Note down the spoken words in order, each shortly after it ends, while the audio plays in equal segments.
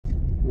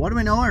What do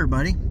we know,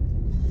 everybody?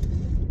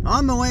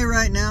 On my way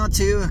right now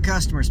to a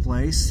customer's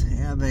place. I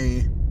have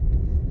a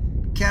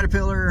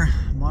Caterpillar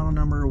model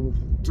number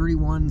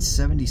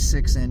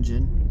 3176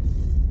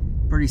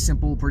 engine. Pretty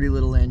simple, pretty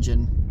little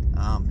engine.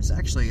 It's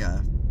actually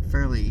a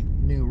fairly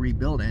new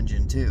rebuilt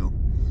engine too.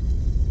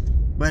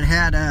 But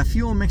had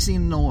fuel mixing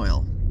in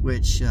oil,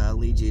 which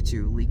leads you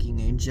to leaking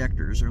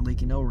injectors or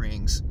leaking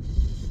O-rings.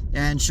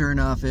 And sure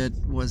enough, it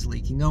was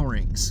leaking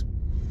O-rings.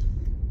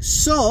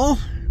 So,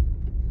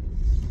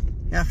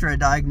 after I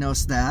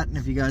diagnosed that, and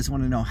if you guys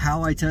want to know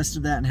how I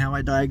tested that and how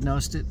I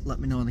diagnosed it, let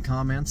me know in the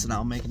comments and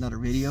I'll make another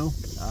video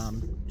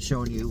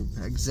showing you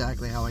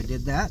exactly how I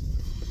did that,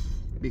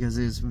 because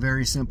it's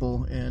very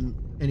simple and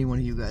any one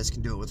of you guys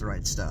can do it with the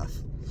right stuff.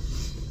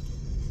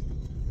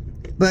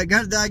 But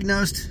got it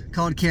diagnosed,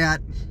 called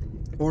Cat,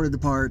 ordered the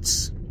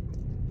parts.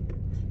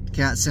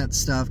 Cat sent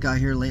stuff, got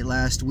here late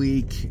last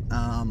week.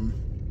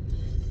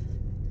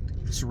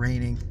 It's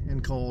raining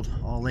and cold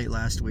all late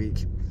last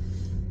week,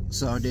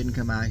 so it didn't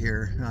come out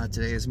here.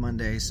 Today is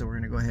Monday, so we're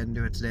gonna go ahead and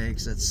do it today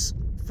because it's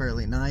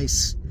fairly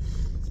nice.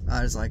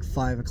 It's like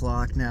 5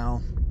 o'clock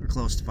now, or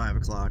close to 5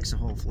 o'clock, so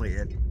hopefully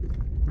it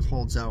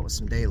holds out with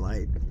some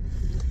daylight.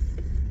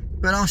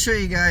 But I'll show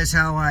you guys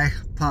how I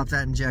pop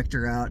that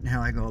injector out and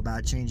how I go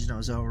about changing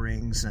those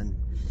O-rings. And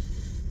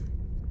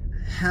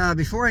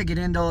before I get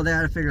into all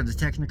that, I figured the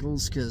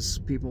technicals, because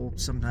people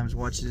sometimes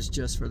watch this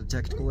just for the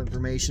technical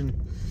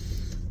information.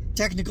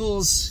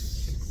 Technicals,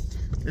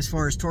 as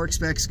far as torque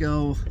specs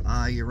go,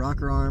 your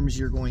rocker arms,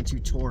 you're going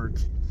to torque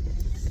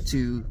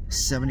to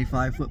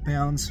 75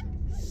 foot-pounds.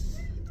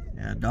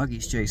 Yeah,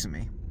 doggy's chasing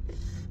me.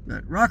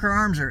 But rocker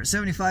arms are at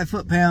 75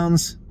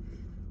 foot-pounds,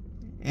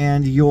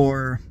 and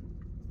your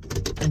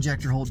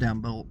injector hold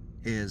down bolt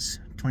is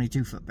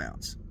 22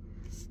 foot-pounds.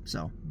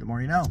 So the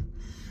more you know.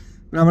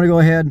 But I'm going to go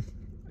ahead,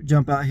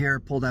 jump out here,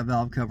 pull that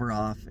valve cover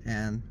off,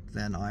 and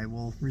then I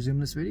will resume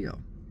this video.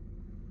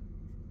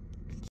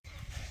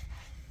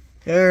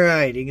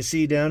 Alright, you can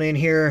see down in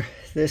here,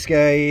 this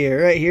guy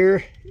right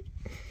here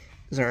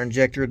is our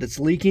injector that's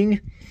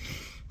leaking.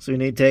 So we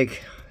need to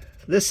take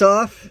this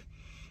off.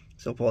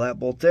 So pull that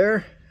bolt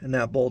there and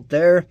that bolt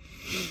there.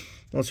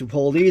 Once we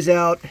pull these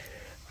out,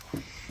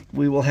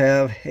 we will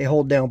have a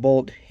hold down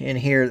bolt in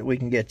here that we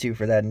can get to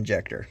for that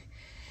injector.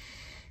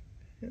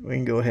 We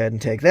can go ahead and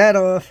take that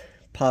off,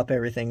 pop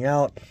everything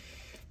out.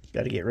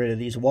 Got to get rid of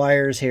these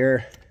wires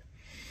here,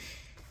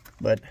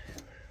 but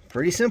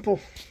pretty simple.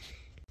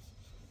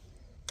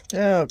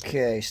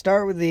 Okay,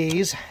 start with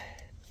these.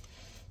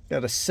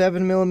 Got a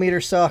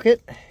 7mm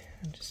socket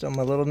just on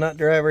my little nut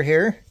driver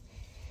here.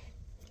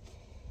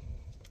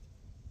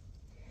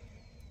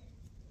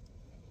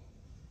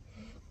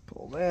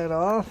 Pull that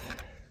off.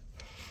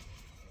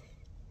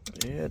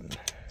 Good.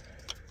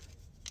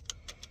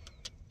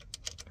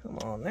 Come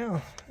on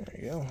now.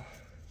 There you go.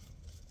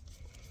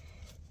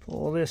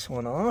 Pull this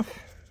one off.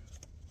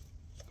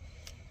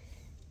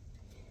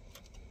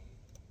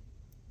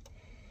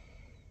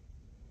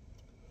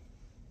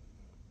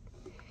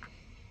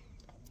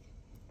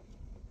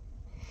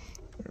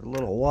 There are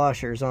little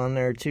washers on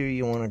there too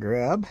you want to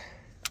grab.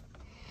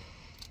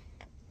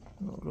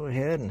 I'll go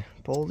ahead and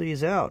pull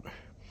these out.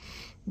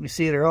 You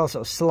see they're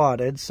also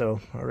slotted, so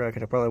I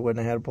reckon I probably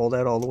wouldn't have had to pull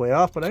that all the way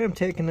off, but I am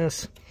taking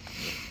this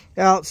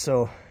out,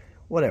 so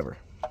whatever.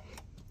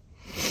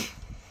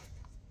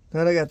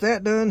 Now that I got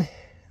that done,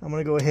 I'm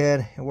going to go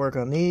ahead and work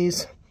on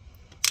these,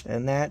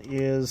 and that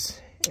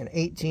is an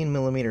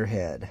 18mm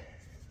head.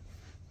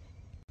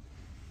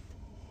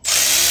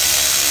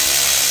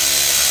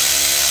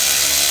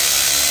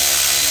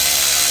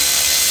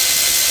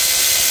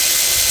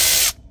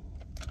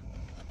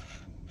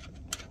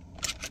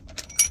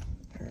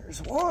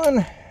 There's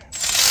one.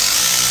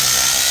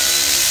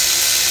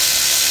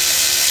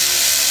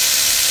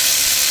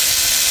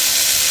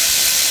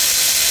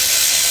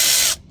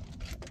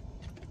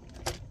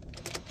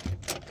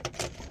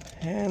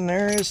 And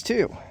there is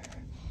two.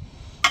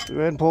 So go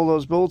ahead and pull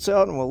those bolts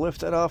out and we'll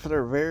lift that off of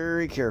there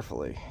very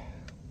carefully.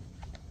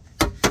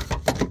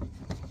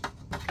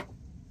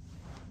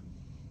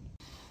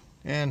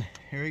 And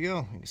here we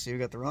go. You can see we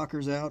got the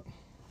rockers out.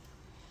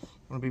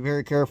 Want to be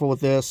very careful with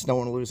this. Don't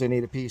want to lose any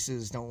of the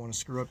pieces. Don't want to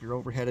screw up your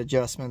overhead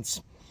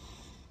adjustments.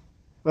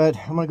 But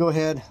I'm going to go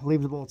ahead,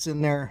 leave the bolts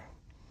in there.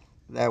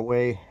 That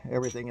way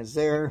everything is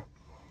there.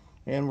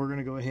 And we're going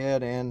to go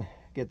ahead and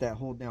get that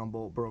hold down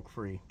bolt broke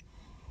free.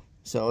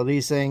 So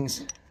these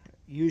things,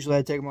 usually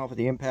I take them off with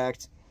the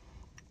impact.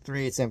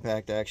 3/8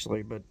 impact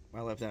actually, but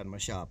I left that in my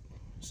shop.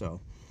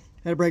 So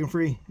had to break them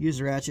free. Use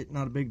the ratchet,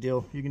 not a big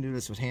deal. You can do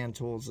this with hand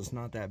tools. It's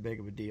not that big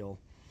of a deal.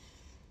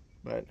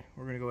 But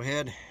we're going to go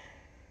ahead,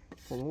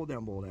 pull the hold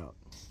down bolt out.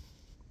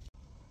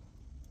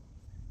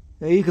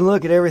 Now you can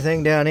look at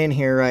everything down in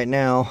here right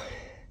now.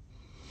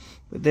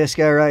 But this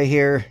guy right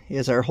here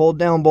is our hold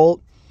down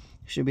bolt.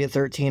 Should be a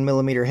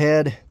 13mm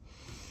head.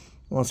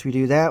 Once we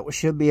do that, we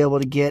should be able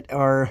to get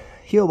our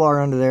heel bar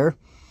under there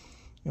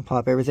and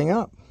pop everything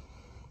up.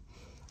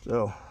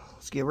 So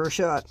let's give her a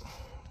shot.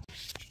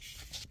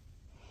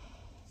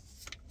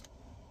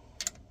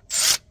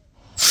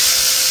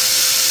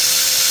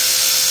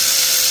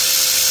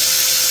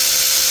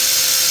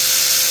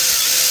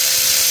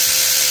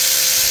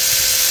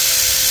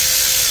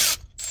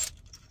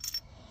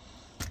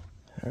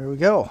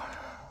 go.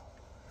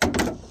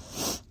 Go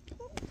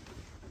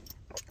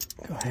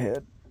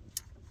ahead.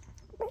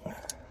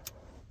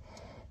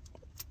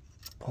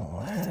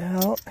 Pull that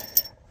out.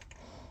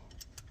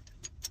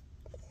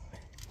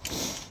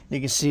 You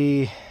can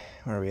see,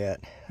 where are we at?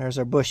 There's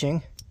our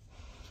bushing.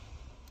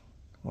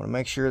 Want to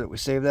make sure that we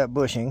save that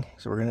bushing,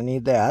 so we're going to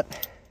need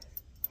that.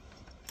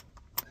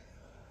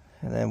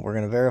 And then we're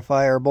going to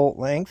verify our bolt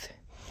length.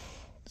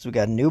 So we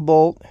got a new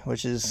bolt,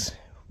 which is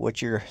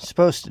what you're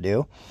supposed to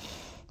do.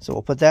 So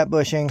we'll put that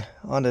bushing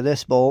onto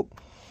this bolt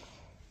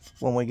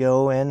when we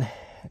go and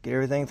get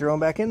everything thrown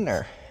back in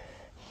there.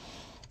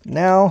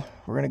 Now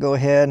we're going to go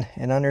ahead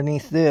and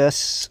underneath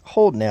this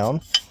hold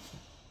down,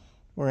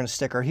 we're going to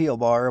stick our heel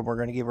bar and we're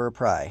going to give her a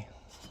pry.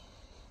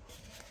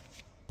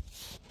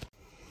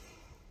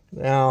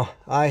 Now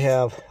I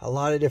have a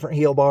lot of different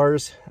heel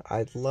bars.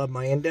 I love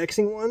my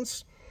indexing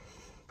ones.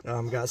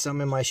 Got some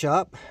in my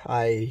shop.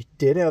 I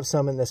did have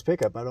some in this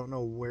pickup. I don't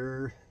know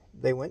where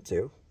they went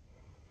to.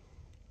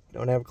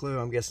 Don't have a clue.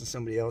 I'm guessing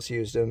somebody else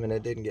used them and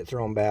it didn't get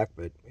thrown back,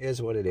 but it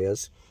is what it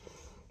is.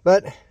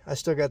 But I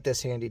still got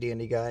this handy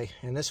dandy guy,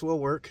 and this will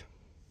work.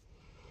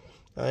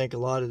 I think a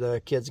lot of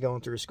the kids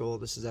going through school,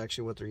 this is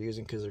actually what they're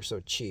using because they're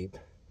so cheap.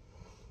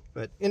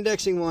 But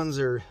indexing ones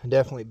are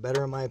definitely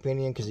better in my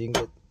opinion because you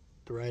can get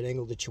the right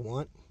angle that you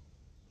want.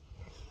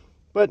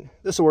 But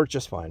this will work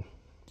just fine.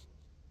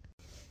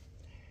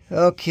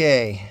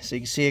 Okay, so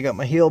you can see I got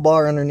my heel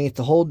bar underneath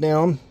the hold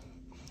down.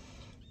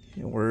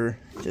 And we're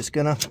just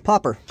gonna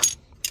pop her.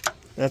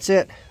 That's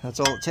it. That's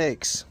all it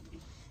takes.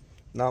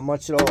 Not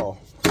much at all.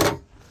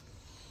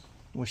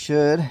 We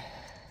should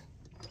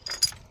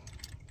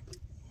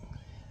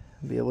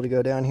be able to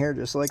go down here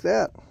just like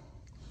that.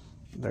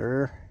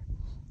 There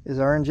is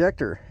our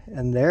injector,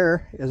 and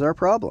there is our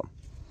problem.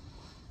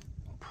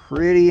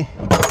 Pretty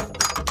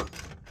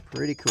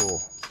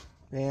cool.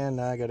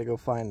 And I gotta go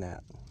find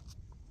that.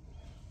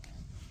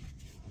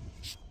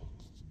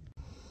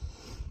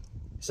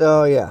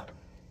 So yeah,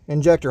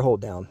 injector hold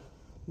down.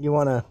 You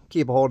want to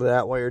keep a hold of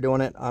that while you're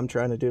doing it. I'm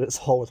trying to do this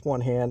all with one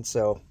hand,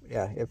 so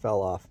yeah, it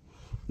fell off.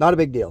 Not a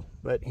big deal,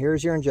 but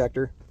here's your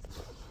injector.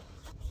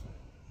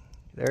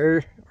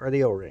 There are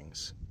the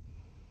O-rings.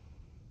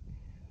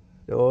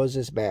 Those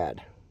is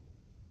bad.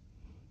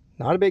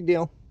 Not a big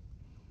deal.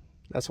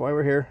 That's why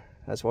we're here.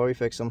 That's why we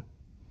fix them.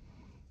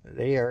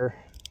 They're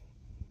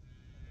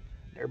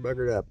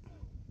buggered up.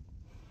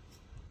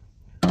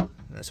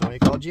 That's why you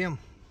call Jim.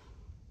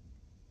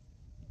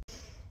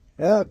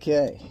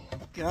 Okay,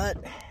 got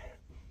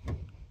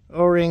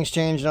O-rings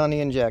changed on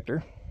the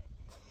injector.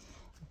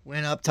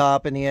 Went up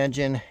top in the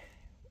engine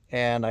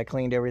and I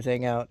cleaned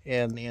everything out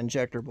in the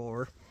injector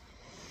bore.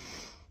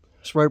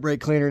 Spray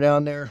brake cleaner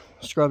down there,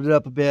 scrubbed it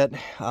up a bit.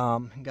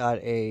 Got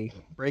a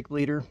brake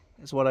bleeder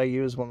is what I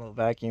use, one of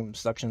the vacuum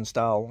suction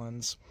style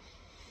ones.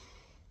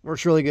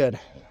 Works really good.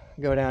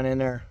 Go down in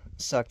there,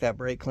 suck that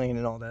brake clean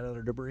and all that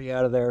other debris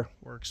out of there.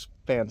 Works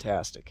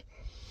fantastic.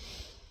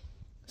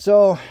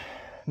 So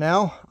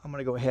now I'm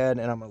going to go ahead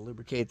and I'm going to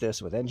lubricate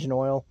this with engine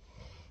oil.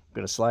 I'm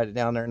going to slide it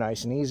down there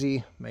nice and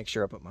easy. Make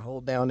sure I put my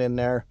hold down in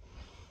there.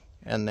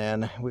 And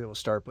then we will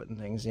start putting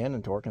things in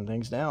and torquing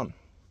things down.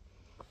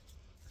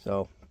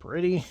 So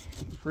pretty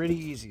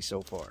easy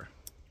so far.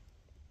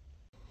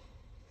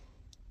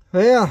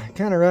 Well, yeah,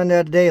 kind of run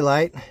out of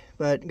daylight.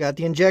 But got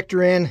the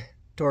injector in.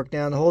 Torqued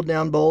down the hold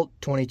down bolt.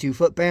 22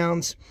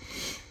 foot-pounds.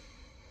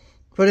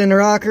 Put in the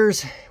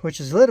rockers, which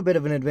is a little bit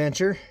of an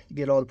adventure to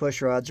get all the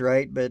push rods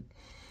right. But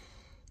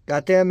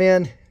got them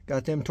in.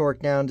 Got them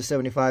torqued down to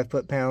 75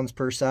 foot-pounds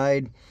per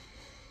side.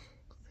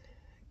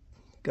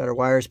 Got our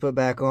wires put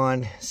back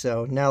on.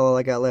 So now all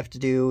I got left to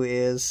do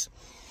is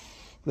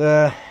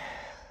the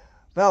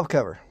valve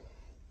cover.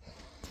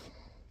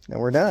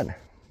 And we're done.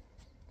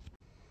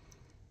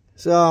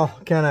 So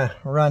kind of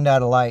run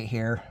out of light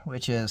here,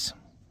 which is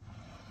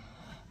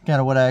kind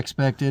of what I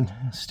expected.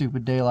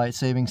 Stupid daylight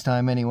savings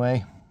time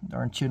anyway.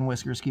 Darn chin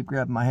whiskers keep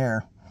grabbing my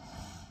hair.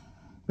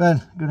 But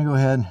I'm going to go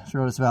ahead and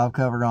throw this valve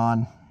cover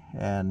on.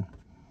 And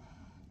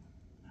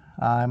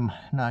I'm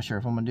not sure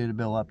if I'm going to do the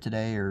bill up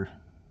today or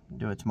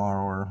do it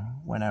tomorrow or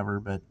whenever,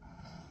 but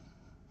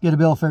get a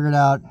bill figured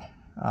out.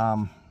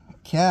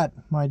 Cat,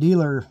 my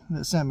dealer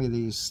that sent me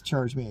these,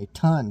 charged me a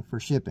ton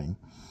for shipping.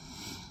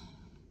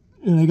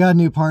 And I got a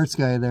new parts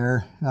guy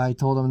there. I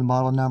told him the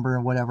model number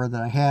and whatever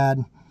that I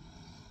had.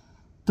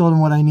 Told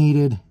him what I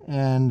needed,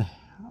 and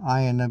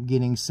I ended up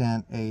getting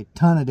sent a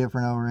ton of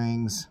different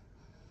O-rings,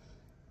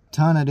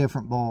 ton of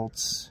different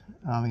bolts.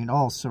 I mean,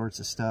 all sorts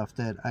of stuff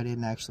that I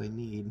didn't actually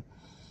need.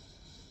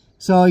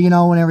 So, you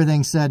know, when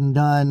everything's said and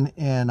done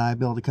and I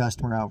build a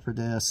customer out for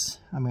this,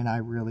 I mean, I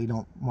really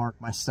don't mark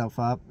my stuff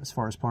up as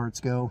far as parts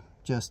go,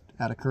 just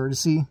out of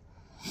courtesy.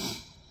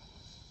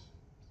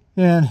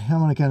 And I'm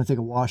going to kind of take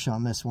a wash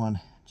on this one,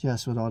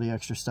 just with all the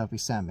extra stuff he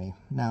sent me.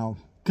 Now,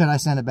 could I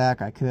send it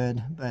back? I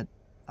could, but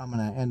I'm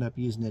going to end up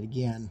using it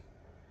again.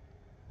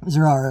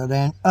 There are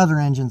other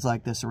engines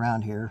like this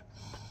around here.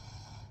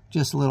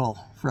 Just a little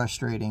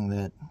frustrating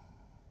that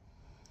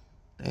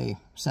they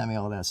sent me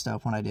all that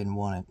stuff when I didn't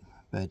want it,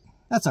 but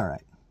that's all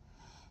right.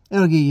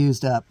 it'll get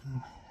used up.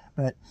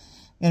 But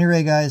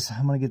anyway, guys,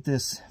 I'm going to get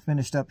this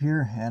finished up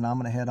here, and I'm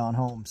going to head on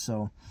home.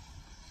 So,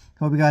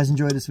 hope you guys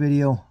enjoyed this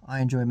video. I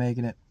enjoy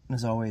making it.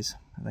 As always,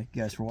 thank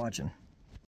you guys for watching.